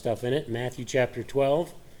Stuff in it, Matthew chapter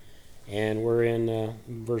 12, and we're in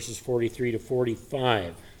verses 43 to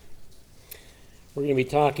 45. We're going to be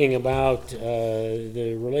talking about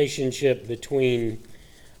the relationship between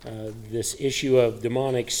this issue of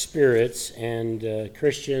demonic spirits and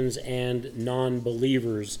Christians and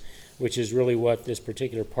non-believers, which is really what this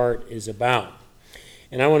particular part is about.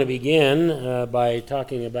 And I want to begin by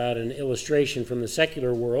talking about an illustration from the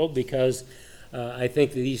secular world, because I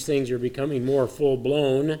think that these things are becoming more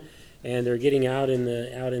full-blown, and they're getting out in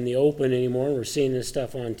the open anymore. We're seeing this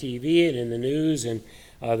stuff on TV and in the news, and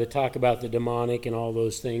the talk about the demonic and all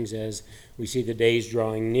those things as we see the days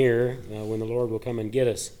drawing near when the Lord will come and get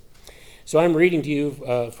us. So I'm reading to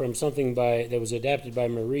you from something that was adapted by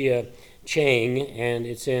Maria Chang, and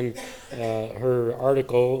it's in her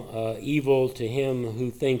article, Evil to Him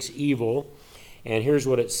Who Thinks Evil. And here's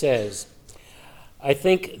what it says. I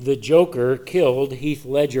think the Joker killed Heath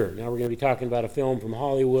Ledger. Now we're going to be talking about a film from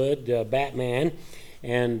Hollywood, Batman,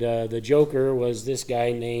 and the Joker was this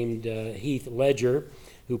guy named Heath Ledger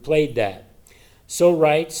who played that. So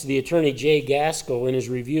writes the attorney Jay Gaskell in his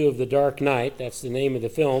review of The Dark Knight, that's the name of the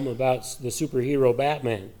film, about the superhero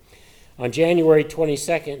Batman. On January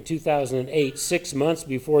 22nd, 2008, 6 months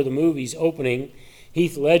before the movie's opening,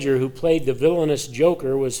 Heath Ledger, who played the villainous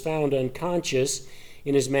Joker, was found unconscious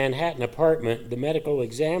in his Manhattan apartment. The medical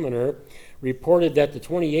examiner reported that the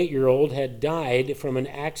 28-year-old had died from an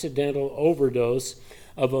accidental overdose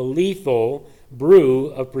of a lethal brew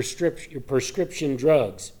of prescription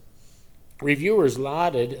drugs. Reviewers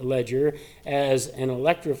lauded Ledger as an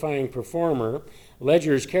electrifying performer.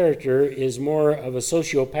 Ledger's character is more of a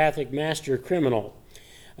sociopathic master criminal.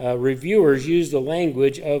 Reviewers used the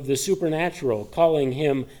language of the supernatural, calling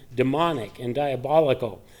him demonic and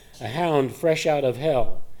diabolical, a hound fresh out of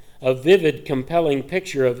hell, a vivid, compelling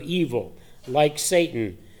picture of evil, like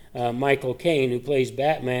Satan. Michael Caine, who plays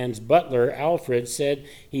Batman's butler, Alfred, said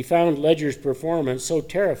he found Ledger's performance so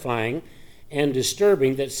terrifying and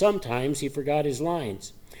disturbing that sometimes he forgot his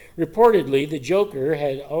lines. Reportedly, the Joker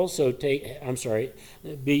had also the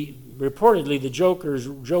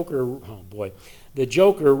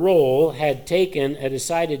Joker role had taken a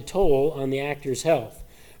decided toll on the actor's health.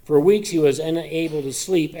 For weeks he was unable to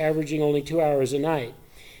sleep, averaging only 2 hours a night.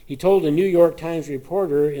 He told a New York Times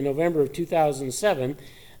reporter in November of 2007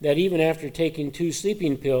 that even after taking 2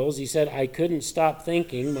 sleeping pills, he said, "I couldn't stop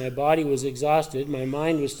thinking. My body was exhausted. My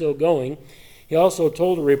mind was still going." He also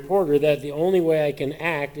told a reporter that the only way I can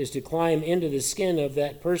act is to climb into the skin of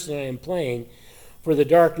that person I am playing. For The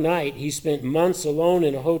Dark Knight, he spent months alone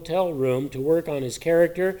in a hotel room to work on his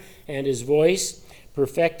character and his voice,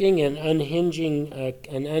 perfecting an unhinging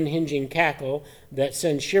cackle that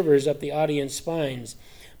sends shivers up the audience spines.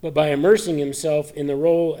 But by immersing himself in the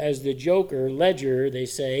role as the Joker, Ledger, they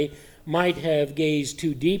say, might have gazed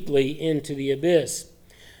too deeply into the abyss.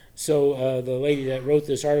 So the lady that wrote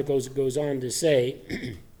this article goes on to say,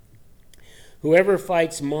 whoever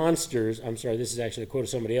fights monsters, this is actually a quote of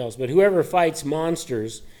somebody else, but whoever fights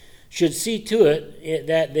monsters should see to it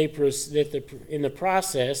that in the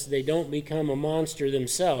process they don't become a monster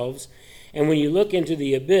themselves. And when you look into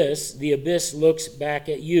the abyss looks back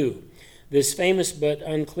at you. This famous but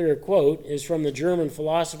unclear quote is from the German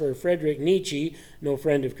philosopher Friedrich Nietzsche, no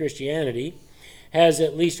friend of Christianity, has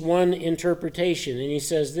at least one interpretation, and he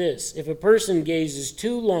says this: if a person gazes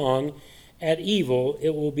too long at evil,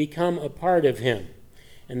 it will become a part of him.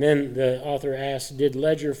 And then the author asks, did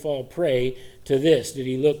Ledger fall prey to this? Did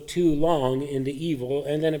he look too long into evil,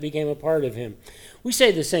 and then it became a part of him? We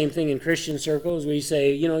say the same thing in Christian circles. We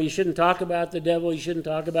say, you shouldn't talk about the devil, you shouldn't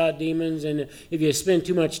talk about demons, and if you spend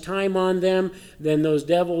too much time on them, then those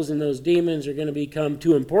devils and those demons are going to become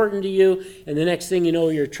too important to you, and the next thing you know,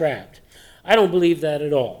 you're trapped. I don't believe that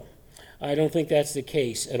at all. I don't think that's the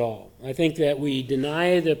case at all. I think that we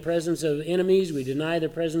deny the presence of enemies, we deny the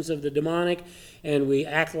presence of the demonic, and we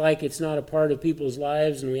act like it's not a part of people's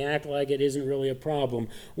lives, and we act like it isn't really a problem,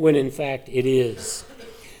 when in fact it is.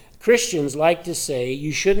 Christians like to say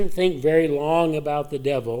you shouldn't think very long about the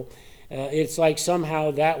devil. It's like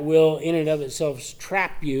somehow that will in and of itself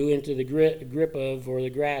trap you into the grip of or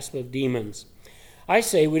the grasp of demons. I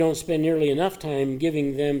say we don't spend nearly enough time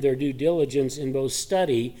giving them their due diligence in both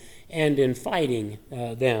study and in fighting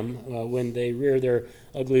them when they rear their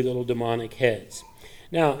ugly little demonic heads.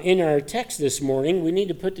 Now, in our text this morning, we need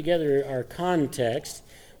to put together our context,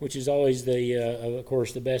 which is always of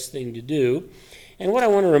course, the best thing to do. And what I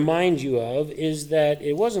want to remind you of is that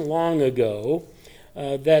it wasn't long ago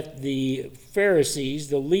that the Pharisees,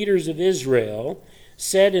 the leaders of Israel,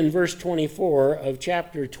 said in verse 24 of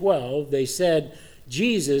chapter 12, they said,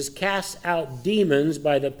 Jesus casts out demons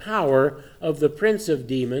by the power of the prince of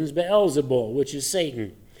demons, Beelzebul, which is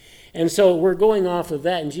Satan. And so we're going off of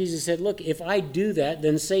that, and Jesus said, look, if I do that,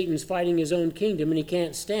 then Satan's fighting his own kingdom and he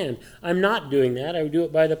can't stand. I'm not doing that. I would do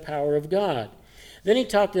it by the power of God. Then he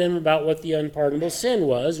talked to them about what the unpardonable sin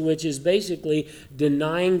was, which is basically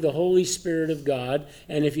denying the Holy Spirit of God.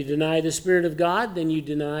 And if you deny the Spirit of God, then you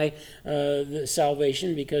deny the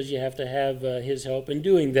salvation, because you have to have his help in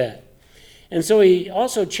doing that. And so he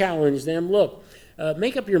also challenged them, look,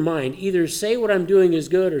 make up your mind. Either say what I'm doing is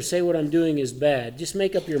good or say what I'm doing is bad. Just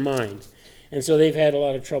make up your mind. And so they've had a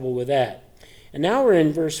lot of trouble with that. And now we're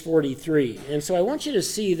in verse 43. And so I want you to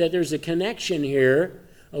see that there's a connection here,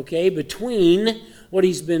 okay, between what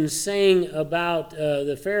he's been saying about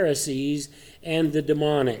the Pharisees and the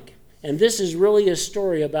demonic. And this is really a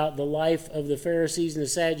story about the life of the Pharisees and the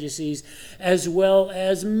Sadducees, as well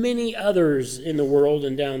as many others in the world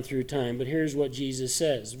and down through time. But here's what Jesus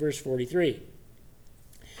says, verse 43.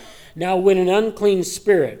 Now, when an unclean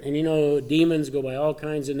spirit, and you know demons go by all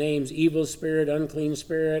kinds of names, evil spirit, unclean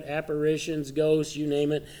spirit, apparitions, ghosts, you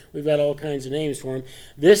name it, we've got all kinds of names for them.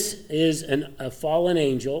 This is a fallen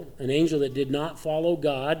angel, an angel that did not follow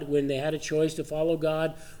God when they had a choice to follow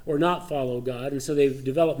God or not follow God. And so they've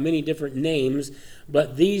developed many different names,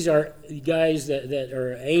 but these are guys that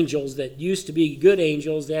are angels that used to be good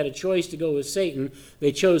angels. They had a choice to go with Satan.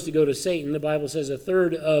 They chose to go to Satan. The Bible says a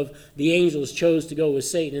third of the angels chose to go with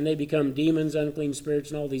Satan, and they become demons, unclean spirits,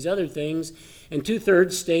 and all these other things. And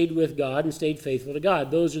 2/3 stayed with God and stayed faithful to God.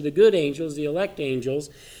 Those are the good angels, the elect angels.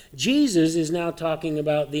 Jesus is now talking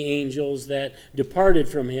about the angels that departed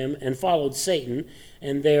from him and followed Satan,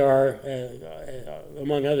 and they are,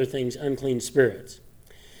 among other things, unclean spirits.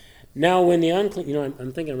 Now, when the unclean,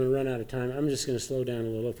 I'm thinking I'm going to run out of time. I'm just going to slow down a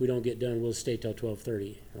little. If we don't get done, we'll stay till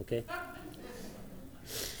 12:30, okay?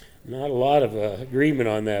 Not a lot of agreement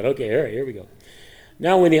on that. Okay, all right, here we go.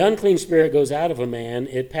 Now, when the unclean spirit goes out of a man,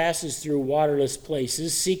 it passes through waterless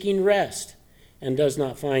places, seeking rest, and does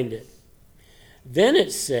not find it. Then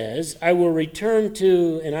it says, I will return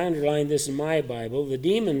to, and I underlined this in my Bible, the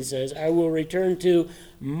demon says, I will return to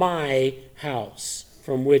my house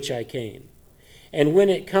from which I came. And when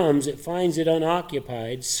it comes, it finds it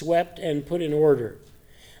unoccupied, swept, and put in order.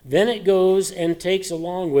 Then it goes and takes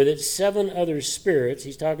along with it 7 other spirits.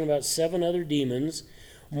 He's talking about 7 other demons,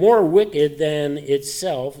 more wicked than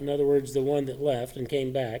itself, in other words, the one that left and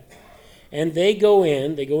came back. And they go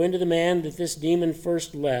into the man that this demon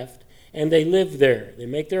first left, and they live there. They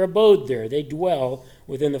make their abode there. They dwell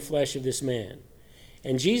within the flesh of this man.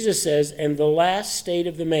 And Jesus says, and the last state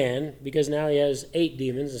of the man, because now he has 8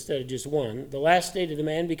 demons instead of just 1, the last state of the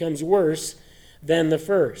man becomes worse than the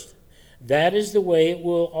first. That is the way it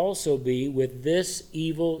will also be with this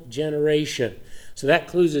evil generation. So that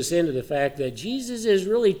clues us into the fact that Jesus is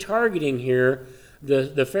really targeting here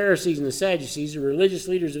the Pharisees and the Sadducees, the religious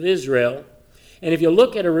leaders of Israel. And if you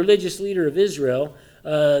look at a religious leader of Israel,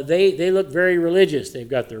 they look very religious. They've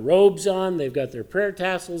got their robes on. They've got their prayer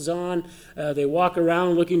tassels on. They walk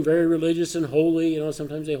around looking very religious and holy.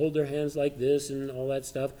 Sometimes they hold their hands like this and all that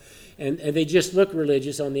stuff. And they just look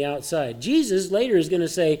religious on the outside. Jesus later is going to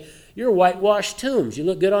say, you're whitewashed tombs. You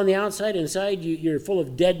look good on the outside. Inside, you're full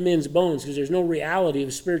of dead men's bones because there's no reality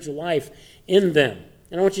of spiritual life in them.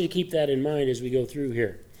 And I want you to keep that in mind as we go through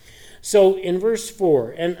here. So in verse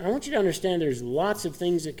 4, and I want you to understand there's lots of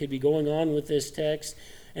things that could be going on with this text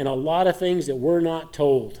and a lot of things that we're not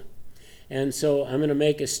told. And so I'm going to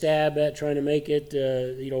make a stab at trying to make it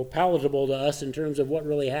palatable to us in terms of what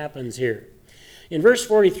really happens here. In verse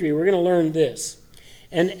 43, we're going to learn this.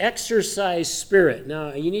 An exorcised spirit.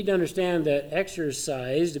 Now, you need to understand that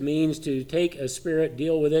exorcised means to take a spirit,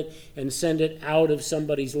 deal with it, and send it out of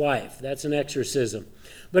somebody's life. That's an exorcism.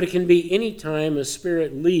 But it can be any time a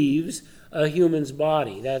spirit leaves a human's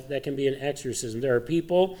body. That can be an exorcism. There are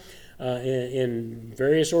people in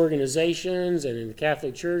various organizations and in the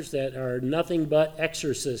Catholic Church that are nothing but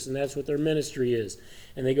exorcists, and that's what their ministry is.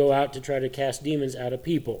 And they go out to try to cast demons out of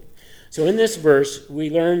people. So in this verse, we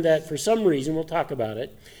learn that for some reason, we'll talk about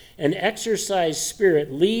it, an exorcised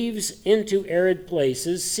spirit leaves into arid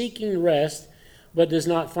places, seeking rest, but does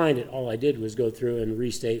not find it. All I did was go through and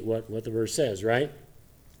restate what the verse says, right?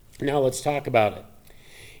 Now let's talk about it.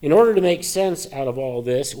 In order to make sense out of all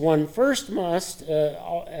this, one first must,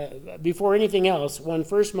 before anything else, one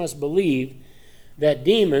first must believe that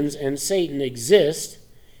demons and Satan exist,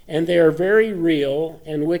 and they are very real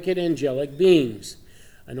and wicked angelic beings.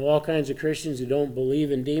 I know all kinds of Christians who don't believe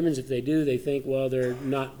in demons. If they do, they think, well, they're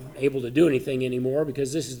not able to do anything anymore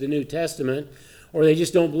because this is the New Testament. or they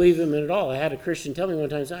just don't believe them at all. I had a Christian tell me one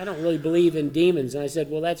time, I don't really believe in demons. And I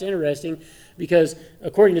said, well, that's interesting, because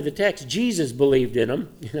according to the text, Jesus believed in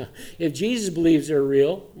them. If Jesus believes they're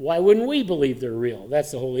real, why wouldn't we believe they're real?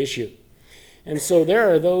 That's the whole issue. And so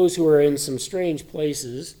there are those who are in some strange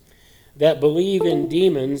places that believe in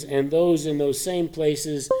demons, and those in those same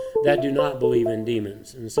places that do not believe in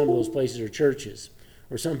demons. And some of those places are churches,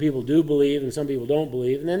 where some people do believe and some people don't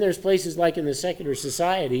believe. And then there's places like in the secular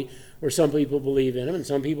society where some people believe in them and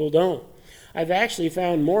some people don't. I've actually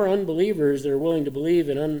found more unbelievers that are willing to believe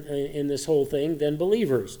in this whole thing than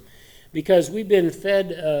believers, because we've been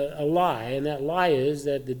fed a lie, and that lie is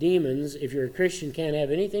that the demons, if you're a Christian, can't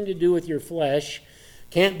have anything to do with your flesh,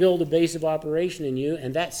 can't build a base of operation in you,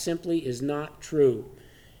 and that simply is not true.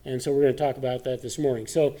 And so we're going to talk about that this morning.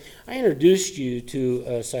 So I introduced you to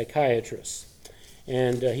a psychiatrist,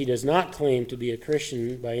 and he does not claim to be a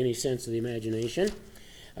Christian by any sense of the imagination,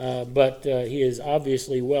 but he is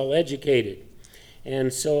obviously well educated.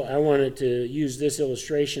 And so I wanted to use this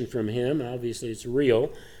illustration from him. Obviously it's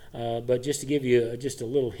real, but just to give you just a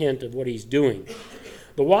little hint of what he's doing.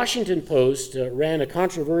 The Washington Post ran a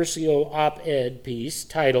controversial op-ed piece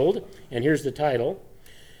titled, and here's the title,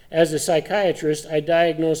 "As a psychiatrist, I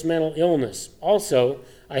diagnose mental illness. Also,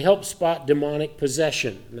 I help spot demonic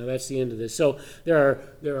possession." Now that's the end of this. So there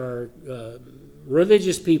are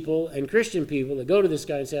religious people and Christian people that go to this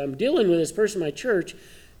guy and say, I'm dealing with this person in my church.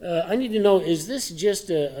 I need to know, is this just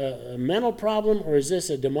a mental problem, or is this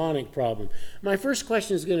a demonic problem? My first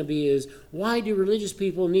question is going to be why do religious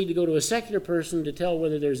people need to go to a secular person to tell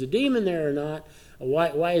whether there's a demon there or not?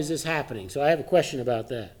 Why is this happening? So I have a question about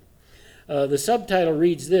that. The subtitle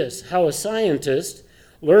reads this: How a Scientist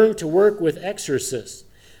Learned to Work with Exorcists.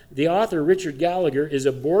 The author, Richard Gallagher, is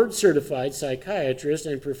a board-certified psychiatrist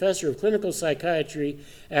and professor of clinical psychiatry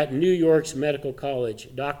at New York's Medical College.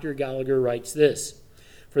 Dr. Gallagher writes this: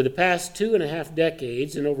 For the past 2.5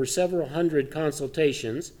 decades and over several hundred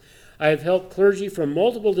consultations, I have helped clergy from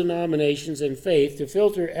multiple denominations and faith to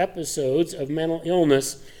filter episodes of mental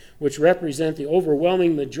illness, which represent the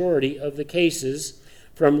overwhelming majority of the cases,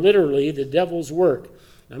 from literally the devil's work.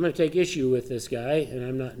 I'm going to take issue with this guy, and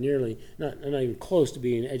I'm not even close to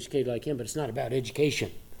being educated like him, but it's not about education.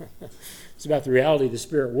 It's about the reality of the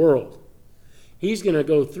spirit world. He's going to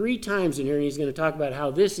go 3 times in here, and he's going to talk about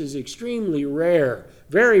how this is extremely rare,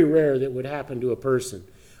 very rare that would happen to a person.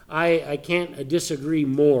 I can't disagree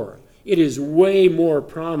more. It is way more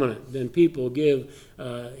prominent than people give,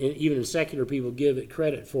 even secular people give it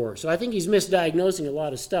credit for. So I think he's misdiagnosing a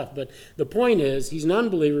lot of stuff. But the point is, he's an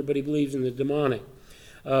unbeliever, but he believes in the demonic.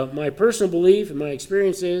 My personal belief and my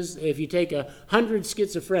experience is, if you take 100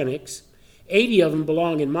 schizophrenics, 80 of them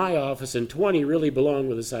belong in my office and 20 really belong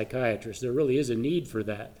with a psychiatrist. There really is a need for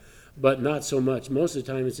that, but not so much. Most of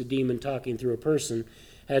the time it's a demon talking through a person.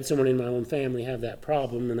 Had someone in my own family have that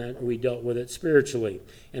problem, and we dealt with it spiritually,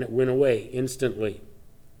 and it went away instantly.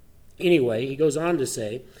 Anyway, he goes on to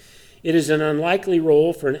say, it is an unlikely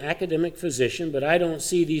role for an academic physician, but I don't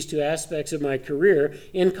see these 2 aspects of my career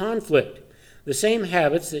in conflict. The same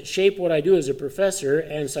habits that shape what I do as a professor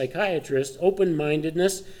and psychiatrist,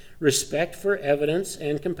 open-mindedness, respect for evidence,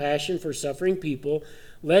 and compassion for suffering people,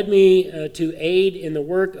 led me to aid in the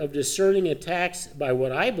work of discerning attacks by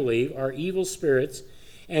what I believe are evil spirits,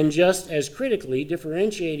 and just as critically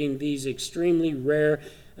differentiating these extremely rare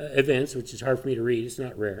events, which is hard for me to read, it's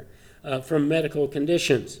not rare, from medical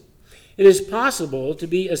conditions. It is possible to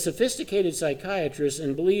be a sophisticated psychiatrist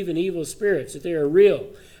and believe in evil spirits, that they are real,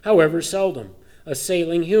 however seldom,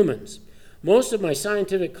 assailing humans. Most of my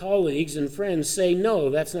scientific colleagues and friends say no,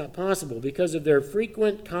 that's not possible, because of their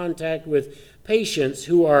frequent contact with patients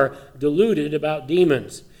who are deluded about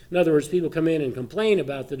demons. In other words, people come in and complain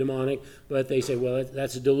about the demonic, but they say, well,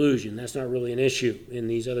 that's a delusion. That's not really an issue in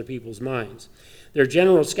these other people's minds. Their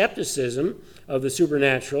general skepticism of the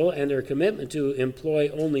supernatural and their commitment to employ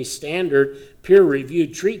only standard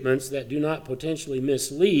peer-reviewed treatments that do not potentially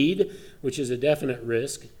mislead, which is a definite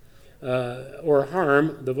risk, or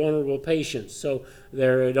harm the vulnerable patients. So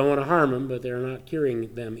they don't want to harm them, but they're not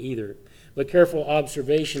curing them either. But careful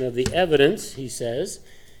observation of the evidence, he says,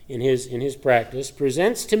 in his practice,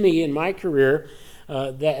 presents to me in my career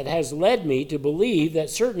that has led me to believe that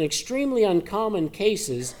certain extremely uncommon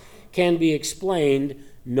cases can be explained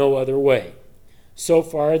no other way. So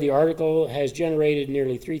far, the article has generated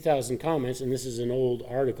nearly 3,000 comments, and this is an old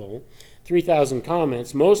article, 3,000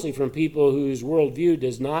 comments, mostly from people whose worldview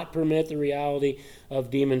does not permit the reality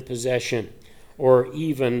of demon possession or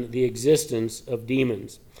even the existence of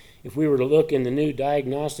demons. If we were to look in the new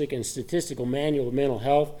Diagnostic and Statistical Manual of Mental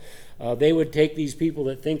Health, They would take these people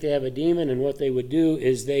that think they have a demon, and what they would do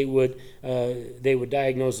is they would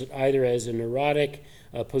diagnose it either as a neurotic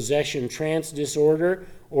possession trance disorder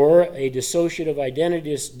or a dissociative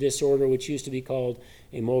identity disorder, which used to be called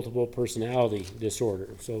a multiple personality disorder.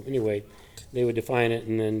 So anyway, they would define it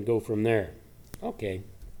and then go from there. Okay.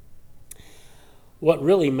 What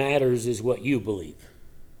really matters is what you believe.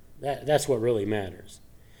 That's what really matters.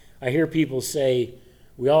 I hear people say,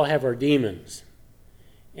 we all have our demons.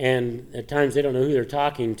 And at times they don't know who they're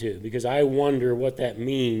talking to, because I wonder what that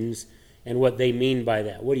means and what they mean by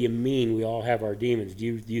that. What do you mean we all have our demons? Do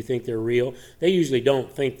you think they're real? They usually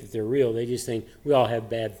don't think that they're real. They just think we all have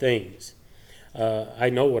bad things.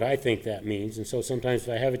 I know what I think that means, and so sometimes if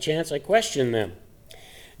I have a chance, I question them.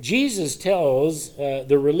 Jesus tells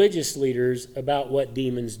the religious leaders about what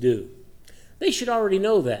demons do. They should already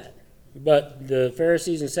know that, but the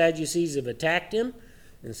Pharisees and Sadducees have attacked him,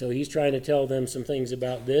 and so he's trying to tell them some things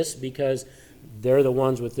about this because they're the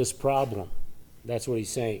ones with this problem. That's what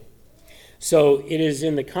he's saying. So it is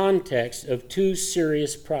in the context of two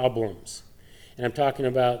serious problems, and I'm talking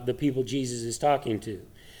about the people Jesus is talking to.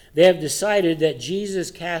 They have decided that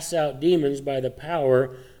Jesus casts out demons by the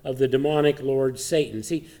power of the demonic lord Satan.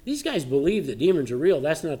 See, these guys believe that demons are real.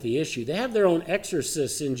 That's not the issue. They have their own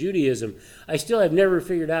exorcists in Judaism. I still have never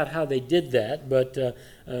figured out how they did that, but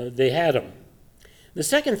they had them. The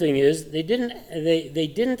second thing is they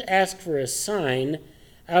didn't ask for a sign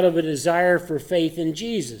out of a desire for faith in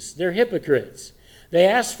Jesus. They're hypocrites. They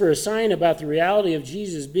asked for a sign about the reality of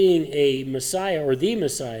Jesus being a Messiah or the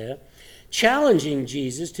Messiah, challenging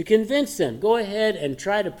Jesus to convince them, go ahead and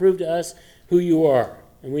try to prove to us who you are.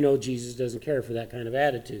 And we know Jesus doesn't care for that kind of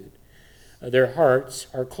attitude. Their hearts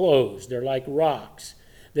are closed. They're like rocks.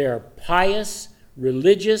 They are pious,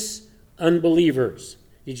 religious unbelievers.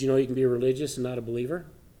 Did you know you can be religious and not a believer?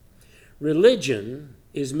 Religion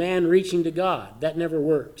is man reaching to God. That never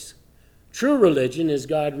works. True religion is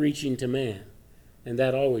God reaching to man, and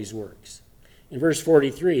that always works. In verse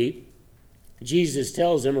 43, Jesus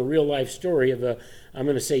tells them a real-life story of I'm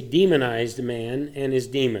going to say, demonized man and his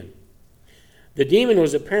demon. The demon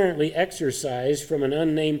was apparently exorcised from an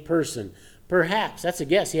unnamed person. Perhaps, that's a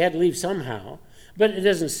guess, he had to leave somehow. But it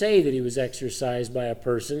doesn't say that he was exorcised by a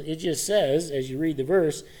person. It just says, as you read the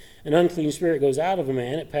verse, an unclean spirit goes out of a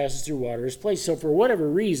man, it passes through water's place. So for whatever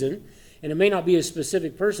reason, and it may not be a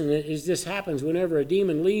specific person, this happens whenever a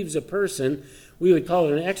demon leaves a person, we would call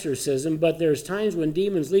it an exorcism, but there's times when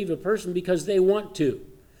demons leave a person because they want to,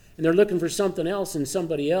 and they're looking for something else in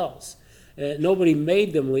somebody else. Nobody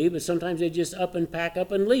made them leave, but sometimes they just up and pack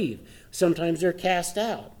up and leave. Sometimes they're cast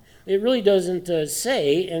out. It really doesn't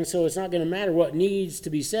say, and so it's not going to matter. What needs to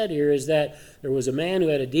be said here is that there was a man who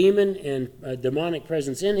had a demon and a demonic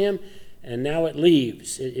presence in him, and now it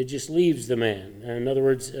leaves. It just leaves the man. In other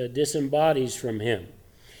words, disembodies from him.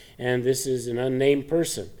 And this is an unnamed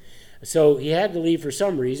person. So he had to leave for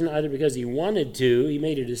some reason, either because he wanted to, he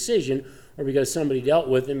made a decision, or because somebody dealt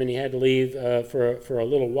with him and he had to leave for a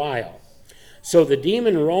little while. So the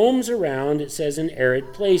demon roams around, it says, in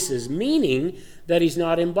arid places, meaning that he's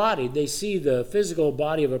not embodied. They see the physical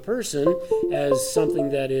body of a person as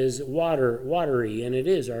something that is watery, and it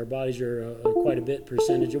is. Our bodies are quite a bit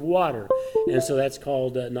percentage of water, and so that's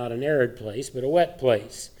called not an arid place, but a wet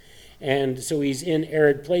place. And so he's in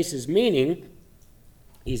arid places, meaning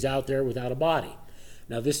he's out there without a body.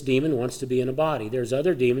 Now, this demon wants to be in a body. There's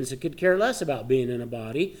other demons that could care less about being in a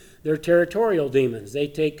body. They're territorial demons. They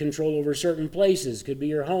take control over certain places. Could be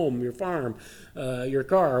your home, your farm, your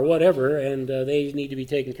car, or whatever, and they need to be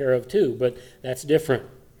taken care of too, but that's different.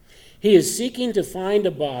 He is seeking to find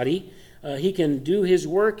a body he can do his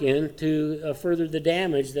work in to further the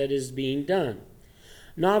damage that is being done.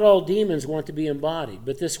 Not all demons want to be embodied,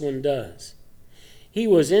 but this one does. He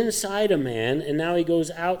was inside a man, and now he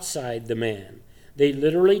goes outside the man. They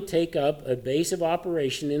literally take up a base of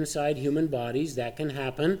operation inside human bodies. That can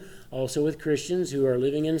happen also with Christians who are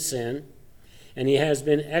living in sin. And he has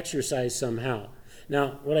been exorcised somehow.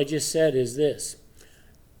 Now, what I just said is this.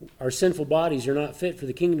 Our sinful bodies are not fit for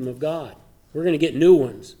the kingdom of God. We're going to get new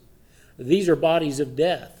ones. These are bodies of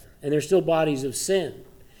death, and they're still bodies of sin.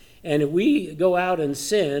 And if we go out and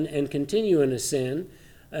sin and continue in a sin,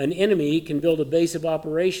 an enemy can build a base of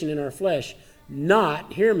operation in our flesh.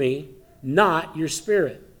 Not, hear me, not your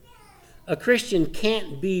spirit. A Christian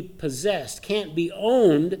can't be possessed, can't be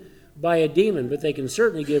owned by a demon, but they can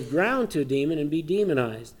certainly give ground to a demon and be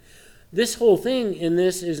demonized. This whole thing in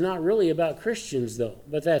this is not really about Christians, though,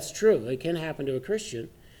 but that's true. It can happen to a Christian.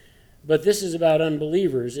 But this is about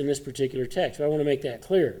unbelievers in this particular text. I want to make that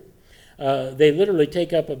clear. They literally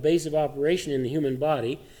take up a base of operation in the human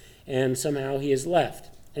body, and somehow he is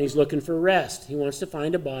left. and he's looking for rest. He wants to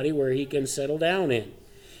find a body where he can settle down in.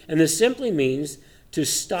 And this simply means to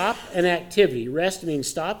stop an activity. Rest means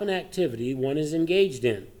stop an activity one is engaged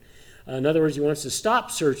in. In other words, he wants to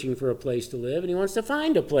stop searching for a place to live, and he wants to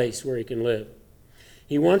find a place where he can live.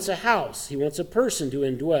 He wants a house. He wants a person to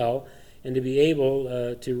indwell and to be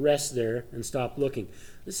able to rest there and stop looking.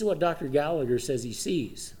 This is what Dr. Gallagher says he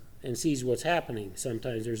sees, and sees what's happening.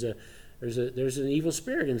 Sometimes there's an evil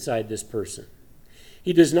spirit inside this person.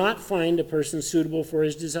 He does not find a person suitable for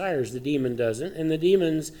his desires. The demon doesn't, and the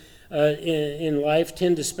demons in life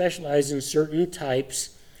tend to specialize in certain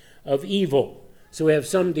types of evil. So we have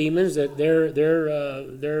some demons that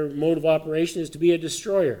their mode of operation is to be a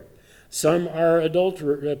destroyer. Some are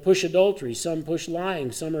push adultery, some push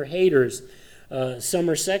lying, some are haters, some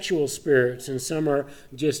are sexual spirits, and some are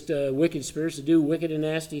just wicked spirits that do wicked and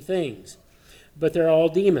nasty things. But they're all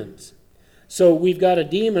demons. So we've got a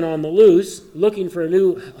demon on the loose looking for a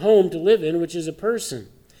new home to live in, which is a person.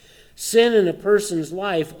 Sin in a person's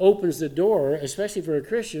life opens the door, especially for a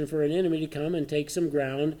Christian, for an enemy to come and take some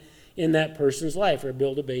ground in that person's life or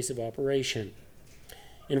build a base of operation.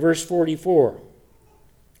 In verse 44,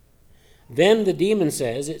 then the demon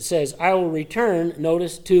says, I will return,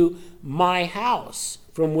 notice, to my house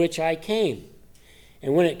from which I came.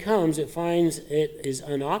 And when it comes, it finds it is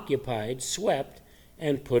unoccupied, swept,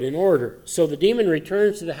 and put in order. So the demon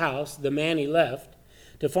returns to the house, the man he left,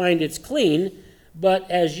 to find it's clean, but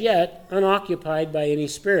as yet unoccupied by any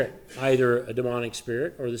spirit, either a demonic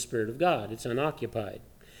spirit or the Spirit of God. It's unoccupied.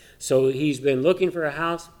 So he's been looking for a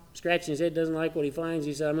house, scratching his head, doesn't like what he finds.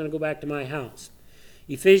 He said, I'm going to go back to my house.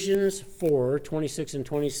 Ephesians 4:26 and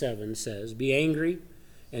 27 says, be angry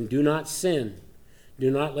and do not sin. Do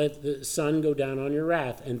not let the sun go down on your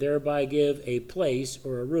wrath, and thereby give a place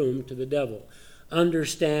or a room to the devil.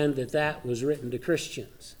 Understand that was written to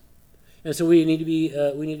Christians. And so we need to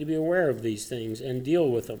be aware of these things and deal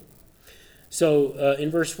with them. So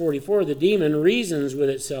in verse 44, the demon reasons with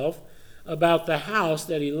itself about the house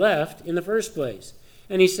that he left in the first place.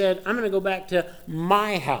 And he said, I'm going to go back to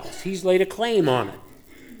my house. He's laid a claim on it.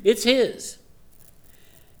 It's his.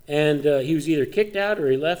 And he was either kicked out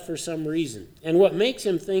or he left for some reason. And what makes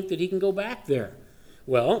him think that he can go back there?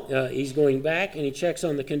 Well, he's going back and he checks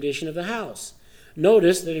on the condition of the house.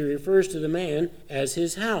 Notice that he refers to the man as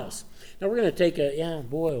his house. Now we're going to take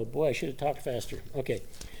I should have talked faster. Okay,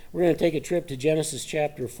 we're going to take a trip to Genesis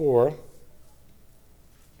chapter 4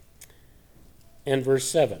 and verse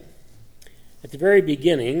 7. At the very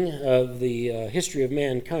beginning of the history of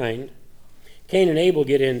mankind, Cain and Abel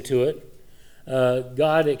get into it.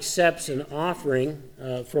 God accepts an offering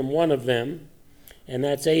from one of them, and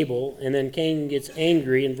that's Abel. And then Cain gets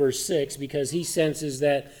angry in verse 6 because he senses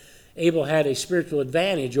that Abel had a spiritual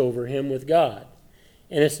advantage over him with God.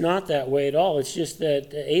 And it's not that way at all. It's just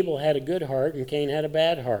that Abel had a good heart and Cain had a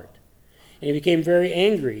bad heart. And he became very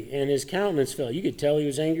angry, and his countenance fell. You could tell he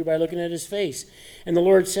was angry by looking at his face. And the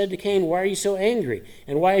Lord said to Cain, why are you so angry?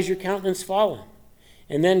 And why is your countenance fallen?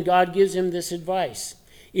 And then God gives him this advice.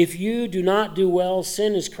 If you do not do well,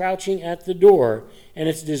 sin is crouching at the door, and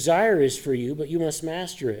its desire is for you, but you must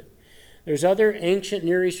master it. There's other ancient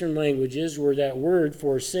Near Eastern languages where that word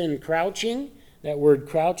for sin, crouching, that word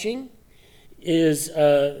crouching, is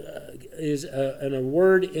a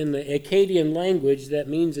word in the Akkadian language that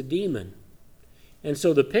means a demon. And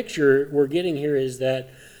so the picture we're getting here is that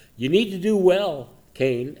you need to do well,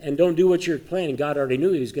 Cain, and don't do what you're planning. God already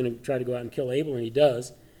knew he was going to try to go out and kill Abel, and he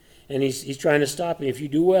does. And he's trying to stop it. If you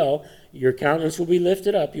do well, your countenance will be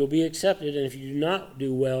lifted up. You'll be accepted. And if you do not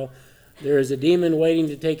do well, there is a demon waiting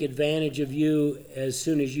to take advantage of you as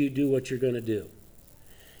soon as you do what you're going to do.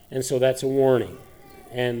 And so that's a warning.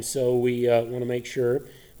 And so we want to make sure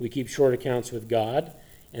we keep short accounts with God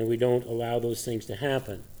and we don't allow those things to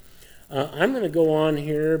happen. I'm going to go on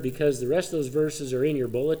here because the rest of those verses are in your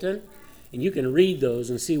bulletin, and you can read those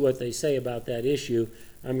and see what they say about that issue.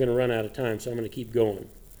 I'm going to run out of time, so I'm going to keep going.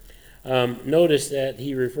 Notice that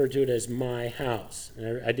he referred to it as my house.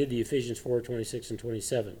 And I did the Ephesians 4:26 and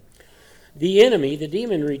 27. The enemy, the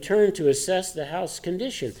demon, returned to assess the house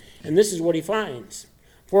condition, and this is what he finds.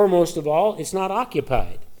 Foremost of all, it's not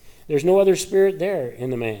occupied. There's no other spirit there in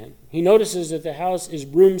the man. He notices that the house is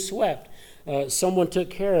broom swept. Someone took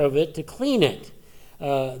care of it to clean it.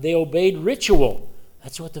 They obeyed ritual.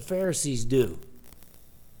 That's what the Pharisees do.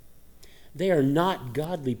 They are not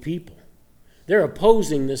godly people. They're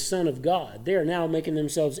opposing the Son of God. They are now making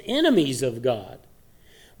themselves enemies of God.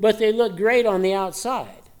 But they look great on the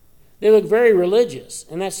outside. They look very religious,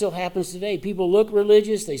 and that still happens today. People look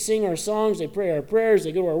religious, they sing our songs, they pray our prayers,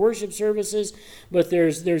 they go to our worship services, but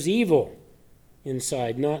there's evil.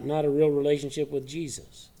 inside, not a real relationship with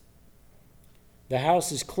Jesus. The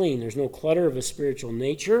house is clean. There's no clutter of a spiritual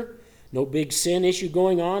nature, no big sin issue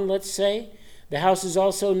going on, let's say. The house is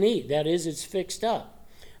also neat. That is, it's fixed up,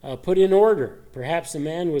 put in order. Perhaps the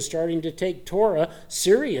man was starting to take Torah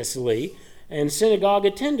seriously and synagogue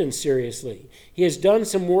attendance seriously. He has done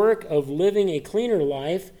some work of living a cleaner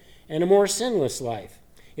life and a more sinless life.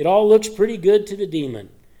 It all looks pretty good to the demon.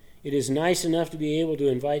 It is nice enough to be able to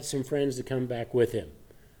invite some friends to come back with him.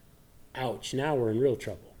 Ouch, now we're in real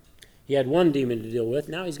trouble. He had one demon to deal with,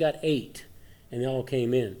 now he's got 8, and they all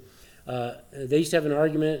came in. They used to have an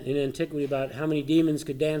argument in antiquity about how many demons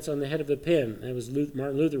could dance on the head of a pin. That was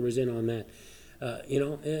Martin Luther was in on that.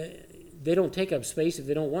 They don't take up space if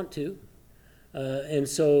they don't want to. And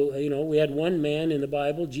so, we had one man in the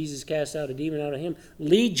Bible, Jesus cast out a demon out of him.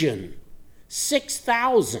 Legion,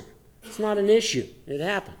 6,000. It's not an issue. It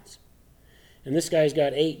happens. And this guy's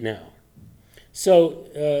got 8 now. So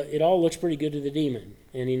it all looks pretty good to the demon,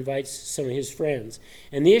 and he invites some of his friends.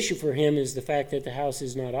 And the issue for him is the fact that the house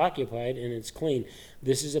is not occupied and it's clean.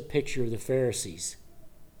 This is a picture of the Pharisees.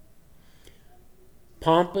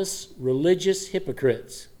 Pompous, religious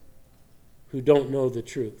hypocrites who don't know the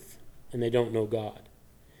truth, and they don't know God.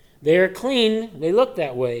 They are clean, they look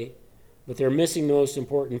that way, but they're missing the most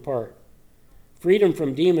important part. Freedom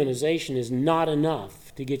from demonization is not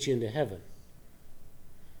enough to get you into heaven.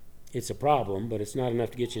 It's a problem, but it's not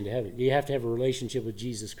enough to get you into heaven. You have to have a relationship with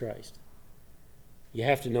Jesus Christ. You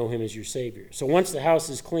have to know him as your Savior. So once the house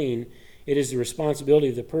is clean, it is the responsibility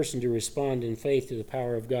of the person to respond in faith to the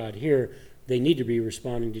power of God. Here, they need to be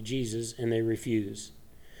responding to Jesus, and they refuse.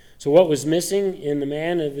 So what was missing in the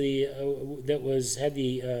man had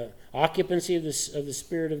the occupancy of the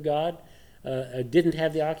Spirit of God? Didn't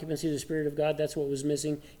have the occupancy of the Spirit of God. That's what was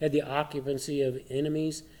missing. Had the occupancy of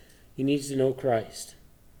enemies. He needs to know Christ.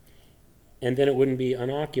 And then it wouldn't be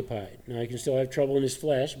unoccupied. Now, he can still have trouble in his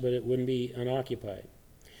flesh, but it wouldn't be unoccupied.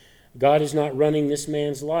 God is not running this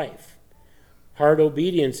man's life. Hard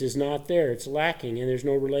obedience is not there. It's lacking, and there's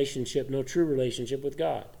no relationship, no true relationship with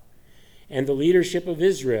God. And the leadership of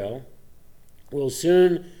Israel will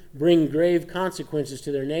soon bring grave consequences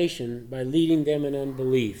to their nation by leading them in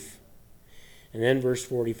unbelief. And then verse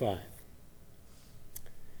 45.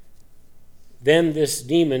 Then this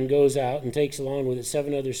demon goes out and takes along with it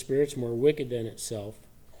 7 other spirits more wicked than itself.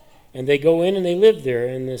 And they go in and they live there,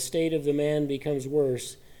 and the state of the man becomes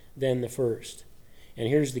worse than the first. And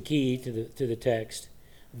here's the key to the text.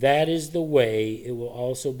 That is the way it will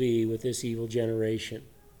also be with this evil generation.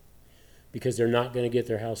 Because they're not going to get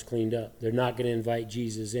their house cleaned up. They're not going to invite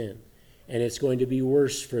Jesus in. And it's going to be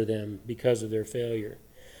worse for them because of their failure.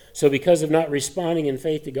 So because of not responding in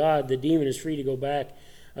faith to God, the demon is free to go back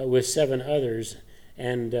with 7 others,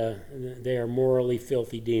 and they are morally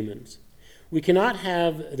filthy demons. We cannot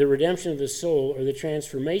have the redemption of the soul or the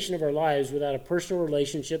transformation of our lives without a personal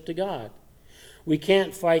relationship to God. We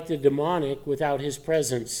can't fight the demonic without his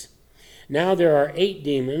presence. Now there are 8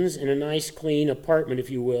 demons in a nice clean apartment, if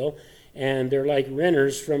you will, and they're like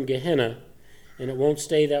renters from Gehenna, and it won't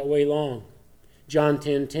stay that way long. John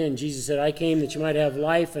 10:10, Jesus said, I came that you might have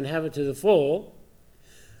life and have it to the full.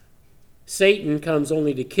 Satan comes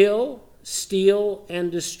only to kill, steal,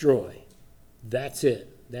 and destroy. That's it.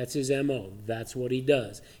 That's his MO. That's what he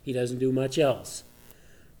does. He doesn't do much else.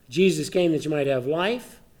 Jesus came that you might have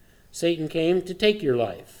life. Satan came to take your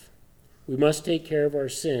life. We must take care of our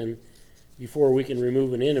sin before we can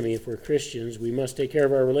remove an enemy. If we're Christians, we must take care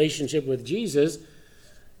of our relationship with Jesus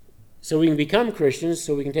so we can become Christians,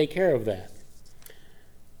 so we can take care of that.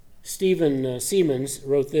 Stephen Siemens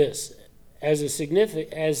wrote this, as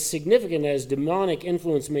significant as demonic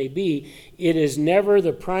influence may be, it is never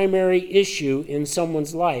the primary issue in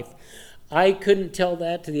someone's life. I couldn't tell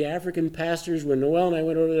that to the African pastors when Noel and I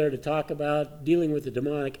went over there to talk about dealing with the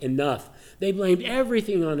demonic enough. They blamed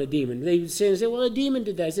everything on a demon. They would say, well, a demon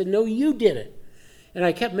did that. I said, no, you did it. And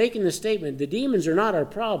I kept making the statement, the demons are not our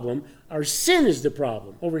problem. Our sin is the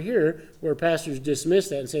problem. Over here, where pastors dismiss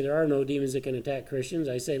that and say there are no demons that can attack Christians,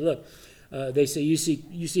 I say, look, they say, you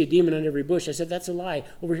see a demon under every bush. I said, that's a lie.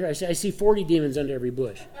 Over here, I say, I see 40 demons under every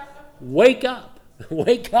bush. Wake up.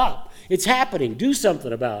 Wake up. It's happening. Do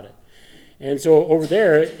something about it. And so over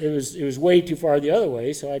there, it was way too far the other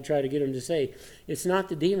way, so I try to get him to say, it's not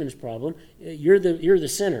the demon's problem. You're the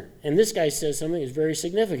sinner. And this guy says something that's very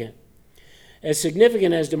significant. As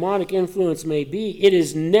significant as demonic influence may be, it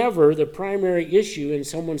is never the primary issue in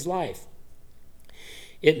someone's life.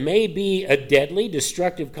 It may be a deadly,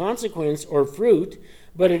 destructive consequence or fruit,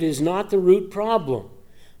 but it is not the root problem.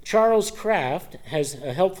 Charles Kraft has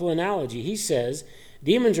a helpful analogy. He says,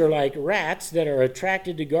 Demons are like rats that are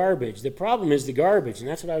attracted to garbage. The problem is the garbage, and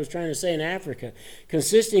that's what I was trying to say in Africa,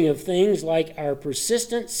 consisting of things like our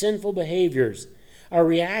persistent sinful behaviors, our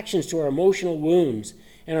reactions to our emotional wounds,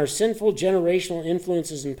 and our sinful generational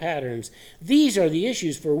influences and patterns. These are the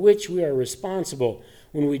issues for which we are responsible.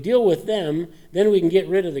 When we deal with them, then we can get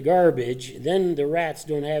rid of the garbage. Then the rats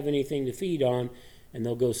don't have anything to feed on, and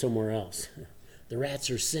they'll go somewhere else. The rats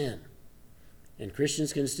are sin. And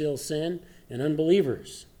Christians can still sin, and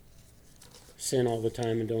unbelievers sin all the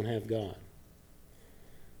time and don't have God.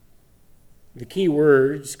 The key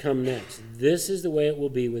words come next. This is the way it will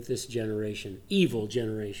be with this generation, evil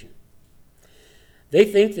generation. They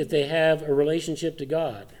think that they have a relationship to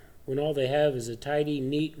God when all they have is a tidy,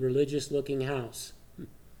 neat, religious-looking house.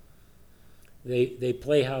 They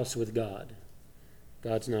play house with God.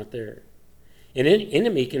 God's not there. An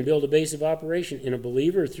enemy can build a base of operation in a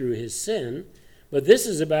believer through his sin, but this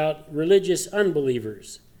is about religious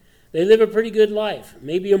unbelievers. They live a pretty good life,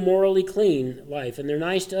 maybe a morally clean life, and they're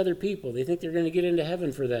nice to other people. They think they're going to get into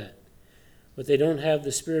heaven for that. But they don't have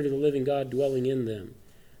the Spirit of the living God dwelling in them.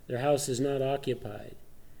 Their house is not occupied.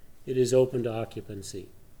 It is open to occupancy.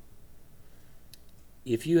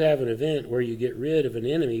 If you have an event where you get rid of an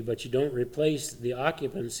enemy, but you don't replace the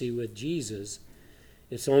occupancy with Jesus,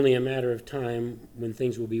 it's only a matter of time when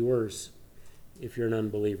things will be worse if you're an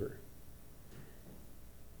unbeliever.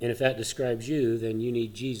 And if that describes you, then you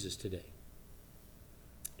need Jesus today.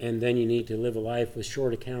 And then you need to live a life with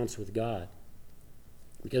short accounts with God.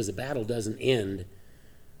 Because the battle doesn't end.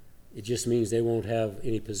 It just means they won't have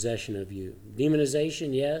any possession of you.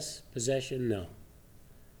 Demonization, yes. Possession, no.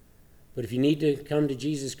 But if you need to come to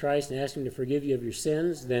Jesus Christ and ask him to forgive you of your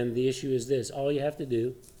sins, then the issue is this. All you have to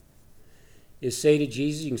do is say to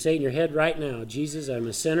Jesus, you can say it in your head right now, Jesus, I'm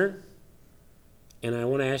a sinner, and I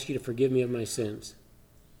want to ask you to forgive me of my sins.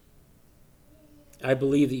 I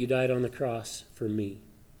believe that you died on the cross for me.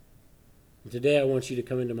 And today I want you to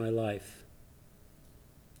come into my life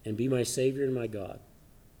and be my Savior and my God.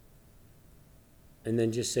 And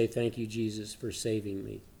then just say, thank you, Jesus, for saving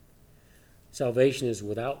me. Salvation is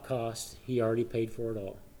without cost. He already paid for it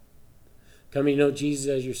all. Coming to know Jesus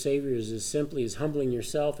as your Savior is as simply as humbling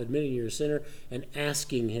yourself, admitting you're a sinner, and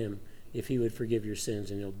asking him if he would forgive your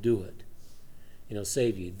sins, and he'll do it. And he'll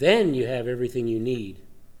save you. Then you have everything you need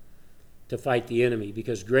to fight the enemy,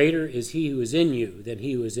 because greater is he who is in you than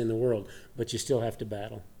he who is in the world. But you still have to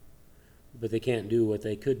battle. But they can't do what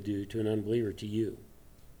they could do to an unbeliever, to you.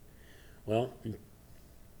 Well,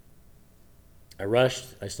 I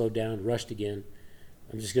rushed, I slowed down, rushed again.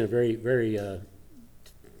 I'm just going to very, very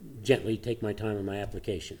gently take my time on my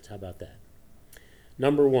applications. How about that?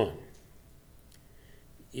 Number one,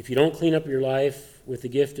 if you don't clean up your life with the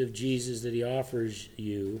gift of Jesus that he offers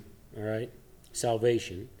you, all right,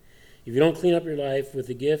 salvation, if you don't clean up your life with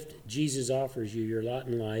the gift Jesus offers you, your lot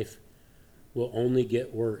in life will only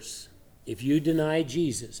get worse. If you deny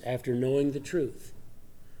Jesus after knowing the truth,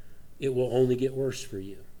 it will only get worse for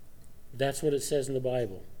you. That's what it says in the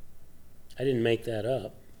Bible. I didn't make that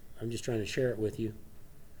up. I'm just trying to share it with you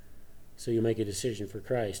so you make a decision for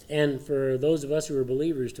Christ. And for those of us who are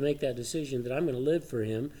believers to make that decision that I'm going to live for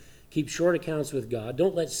him, keep short accounts with God,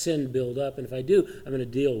 don't let sin build up, and if I do, I'm going to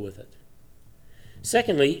deal with it.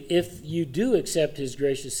 Secondly, if you do accept his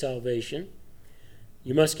gracious salvation,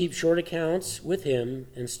 you must keep short accounts with him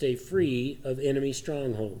and stay free of enemy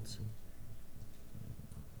strongholds.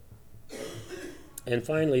 And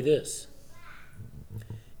finally, this.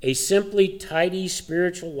 A simply tidy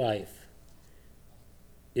spiritual life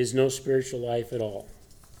is no spiritual life at all.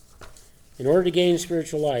 In order to gain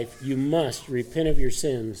spiritual life, you must repent of your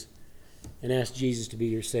sins and ask Jesus to be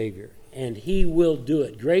your Savior. And he will do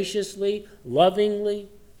it graciously, lovingly,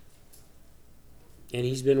 and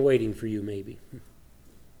he's been waiting for you maybe.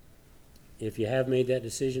 If you have made that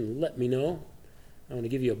decision, let me know. I want to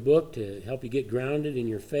give you a book to help you get grounded in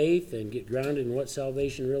your faith and get grounded in what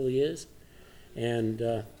salvation really is,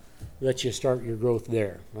 and let you start your growth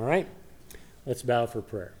there. All right? Let's bow for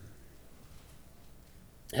prayer.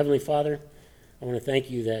 Heavenly Father, I want to thank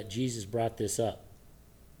you that Jesus brought this up.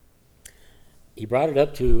 He brought it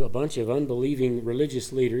up to a bunch of unbelieving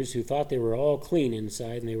religious leaders who thought they were all clean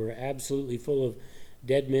inside, and they were absolutely full of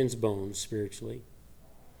dead men's bones spiritually.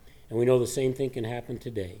 And we know the same thing can happen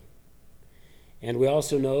today. And we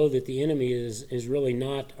also know that the enemy is really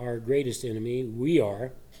not our greatest enemy. We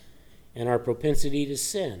are. And our propensity to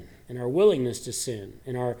sin, and our willingness to sin,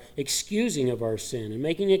 and our excusing of our sin, and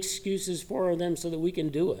making excuses for them so that we can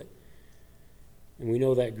do it. And we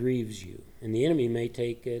know that grieves you. And the enemy may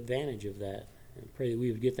take advantage of that. And pray that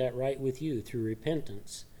we would get that right with you through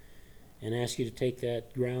repentance, and ask you to take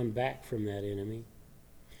that ground back from that enemy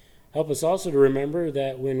Help us also to remember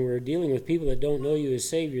that when we're dealing with people that don't know you as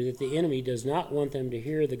Savior, that the enemy does not want them to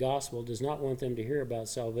hear the gospel, does not want them to hear about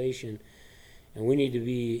salvation. And we need to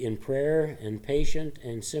be in prayer and patient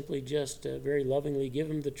and simply just very lovingly give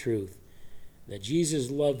them the truth that Jesus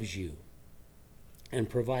loves you and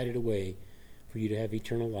provided a way for you to have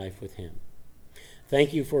eternal life with him.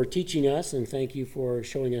 Thank you for teaching us, and thank you for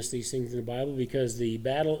showing us these things in the Bible, because the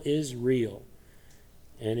battle is real,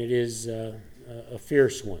 and it is a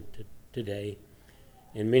fierce one today,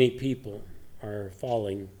 and many people are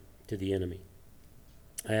falling to the enemy.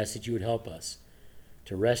 I ask that you would help us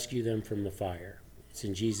to rescue them from the fire. It's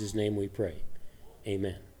in Jesus' name we pray.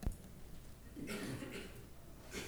 Amen.